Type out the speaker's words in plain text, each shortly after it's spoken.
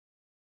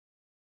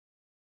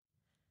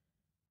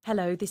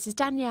Hello, this is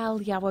Danielle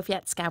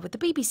Jawowiecka with the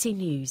BBC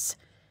News.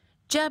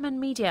 German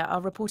media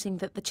are reporting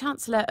that the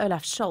Chancellor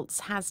Olaf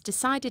Scholz has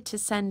decided to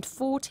send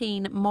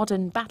 14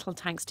 modern battle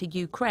tanks to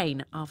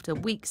Ukraine after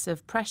weeks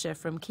of pressure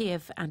from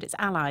Kiev and its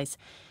allies.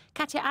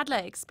 Katja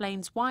Adler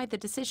explains why the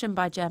decision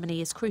by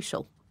Germany is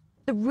crucial.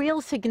 The real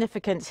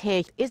significance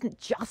here isn't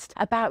just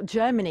about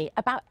Germany.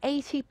 About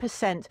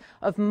 80%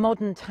 of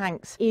modern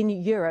tanks in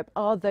Europe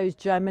are those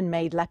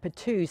German-made Leopard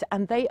 2s,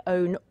 and they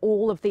own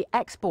all of the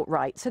export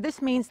rights. So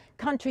this means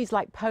countries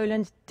like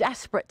Poland,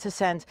 desperate to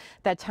send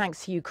their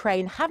tanks to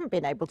Ukraine, haven't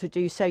been able to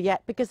do so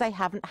yet because they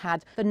haven't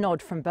had the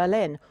nod from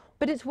Berlin.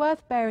 But it's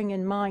worth bearing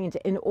in mind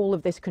in all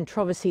of this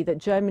controversy that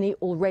Germany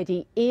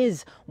already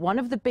is one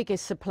of the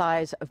biggest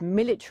suppliers of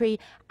military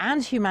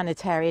and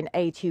humanitarian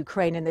aid to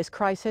Ukraine in this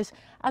crisis,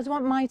 as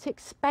one might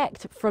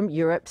expect from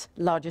Europe's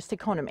largest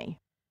economy.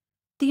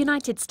 The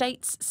United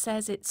States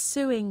says it's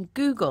suing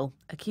Google,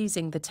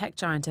 accusing the tech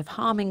giant of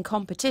harming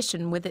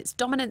competition with its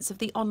dominance of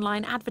the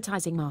online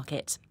advertising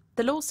market.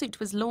 The lawsuit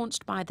was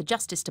launched by the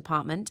Justice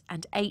Department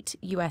and 8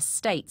 US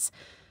states.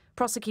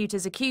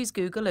 Prosecutors accuse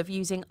Google of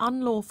using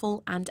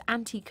unlawful and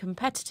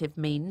anti-competitive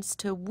means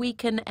to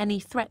weaken any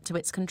threat to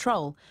its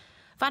control.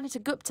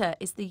 Vanita Gupta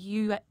is the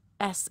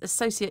US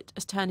Associate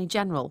Attorney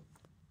General.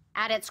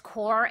 At its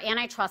core,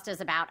 antitrust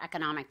is about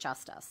economic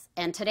justice,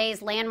 and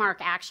today's landmark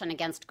action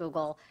against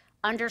Google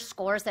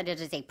underscores that it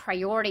is a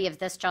priority of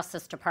this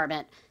Justice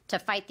Department to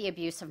fight the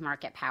abuse of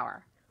market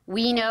power.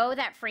 We know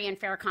that free and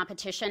fair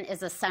competition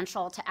is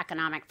essential to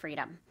economic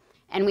freedom,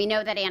 and we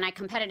know that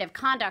anti-competitive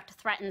conduct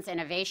threatens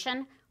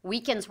innovation,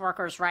 weakens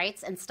workers'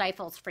 rights, and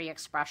stifles free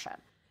expression.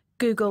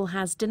 Google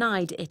has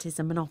denied it is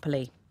a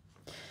monopoly.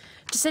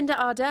 Jacinda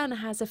Ardern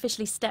has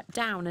officially stepped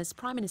down as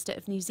Prime Minister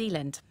of New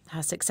Zealand.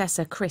 Her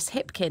successor, Chris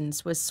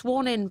Hipkins, was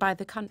sworn in by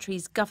the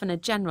country's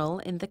Governor-General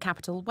in the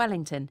capital,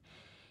 Wellington.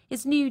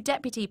 His new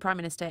Deputy Prime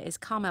Minister is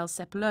Carmel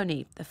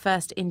Sepuloni, the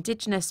first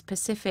Indigenous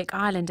Pacific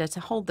Islander to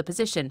hold the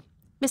position.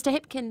 Mr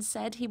Hipkins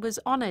said he was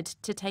honoured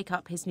to take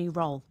up his new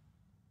role.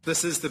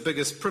 This is the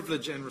biggest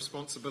privilege and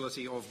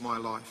responsibility of my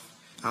life.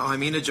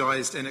 I'm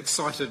energised and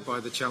excited by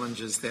the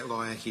challenges that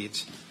lie ahead.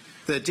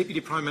 The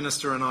Deputy Prime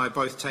Minister and I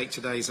both take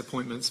today's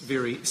appointments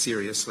very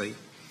seriously.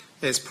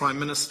 As Prime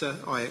Minister,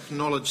 I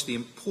acknowledge the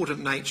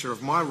important nature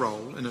of my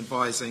role in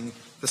advising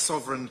the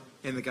Sovereign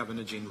and the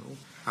Governor-General.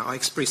 I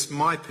express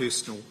my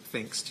personal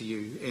thanks to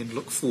you and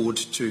look forward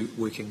to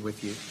working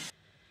with you.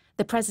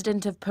 The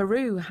President of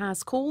Peru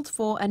has called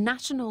for a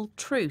national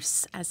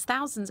truce as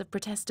thousands of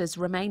protesters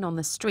remain on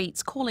the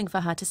streets calling for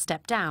her to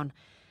step down.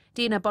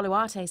 Dina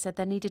Boluarte said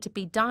there needed to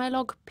be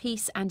dialogue,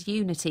 peace and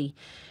unity.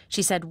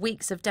 She said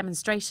weeks of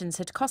demonstrations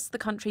had cost the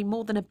country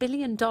more than $1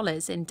 billion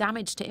in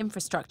damage to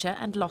infrastructure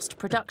and lost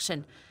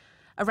production.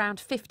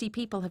 Around 50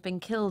 people have been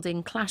killed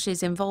in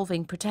clashes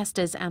involving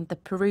protesters and the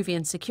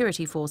Peruvian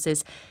security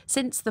forces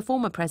since the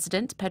former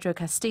president, Pedro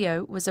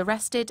Castillo, was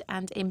arrested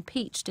and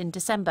impeached in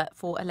December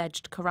for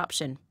alleged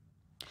corruption.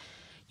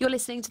 You're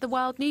listening to the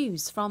World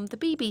News from the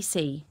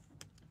BBC.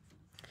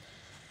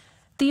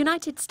 The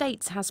United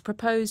States has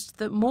proposed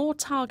that more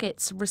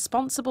targets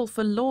responsible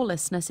for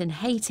lawlessness in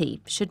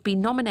Haiti should be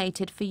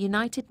nominated for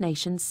United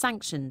Nations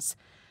sanctions.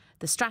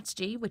 The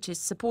strategy, which is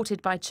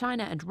supported by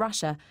China and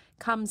Russia,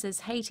 comes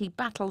as Haiti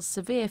battles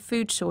severe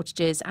food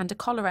shortages and a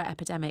cholera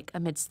epidemic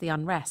amidst the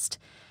unrest.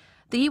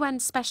 The UN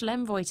Special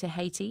Envoy to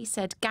Haiti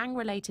said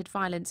gang-related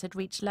violence had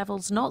reached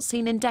levels not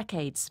seen in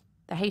decades.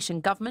 The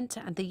Haitian government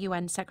and the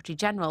UN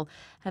Secretary-General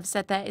have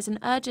said there is an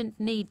urgent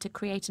need to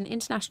create an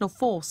international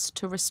force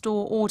to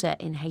restore order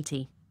in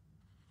Haiti.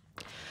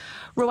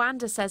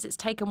 Rwanda says it's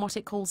taken what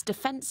it calls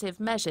defensive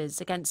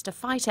measures against a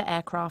fighter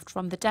aircraft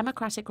from the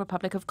Democratic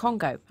Republic of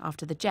Congo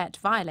after the jet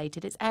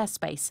violated its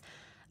airspace.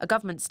 A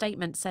government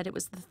statement said it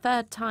was the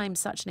third time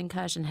such an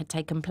incursion had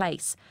taken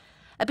place.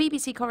 A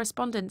BBC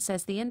correspondent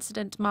says the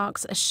incident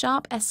marks a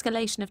sharp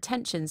escalation of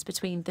tensions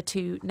between the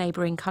two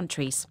neighbouring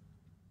countries.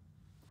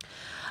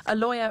 A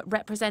lawyer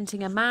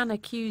representing a man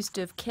accused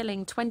of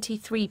killing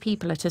 23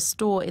 people at a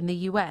store in the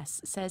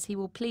US says he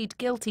will plead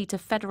guilty to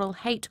federal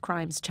hate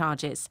crimes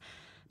charges.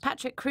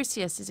 Patrick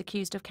Crusius is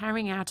accused of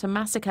carrying out a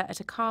massacre at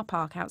a car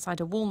park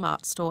outside a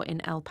Walmart store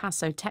in El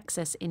Paso,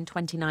 Texas in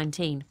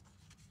 2019.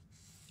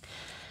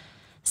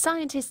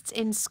 Scientists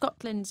in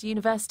Scotland's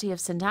University of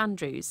St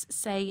Andrews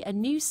say a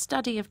new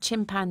study of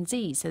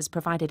chimpanzees has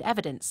provided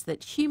evidence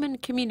that human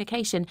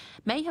communication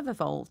may have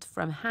evolved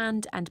from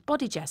hand and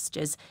body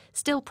gestures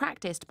still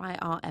practised by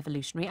our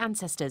evolutionary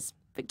ancestors.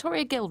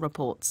 Victoria Gill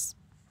reports.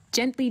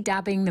 Gently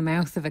dabbing the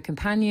mouth of a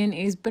companion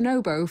is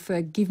bonobo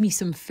for give me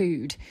some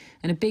food,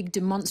 and a big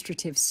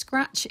demonstrative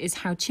scratch is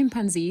how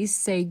chimpanzees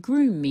say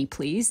groom me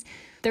please.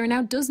 There are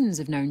now dozens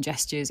of known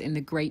gestures in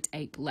the Great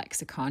Ape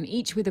Lexicon,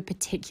 each with a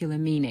particular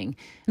meaning.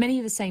 Many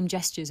of the same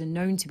gestures are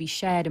known to be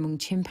shared among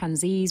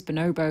chimpanzees,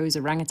 bonobos,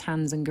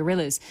 orangutans and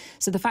gorillas,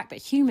 so the fact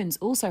that humans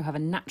also have a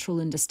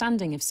natural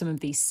understanding of some of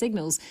these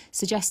signals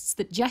suggests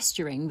that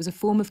gesturing was a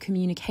form of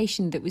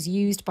communication that was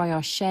used by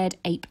our shared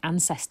ape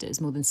ancestors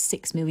more than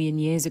 6 million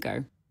years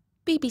ago.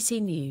 BBC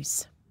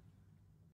News.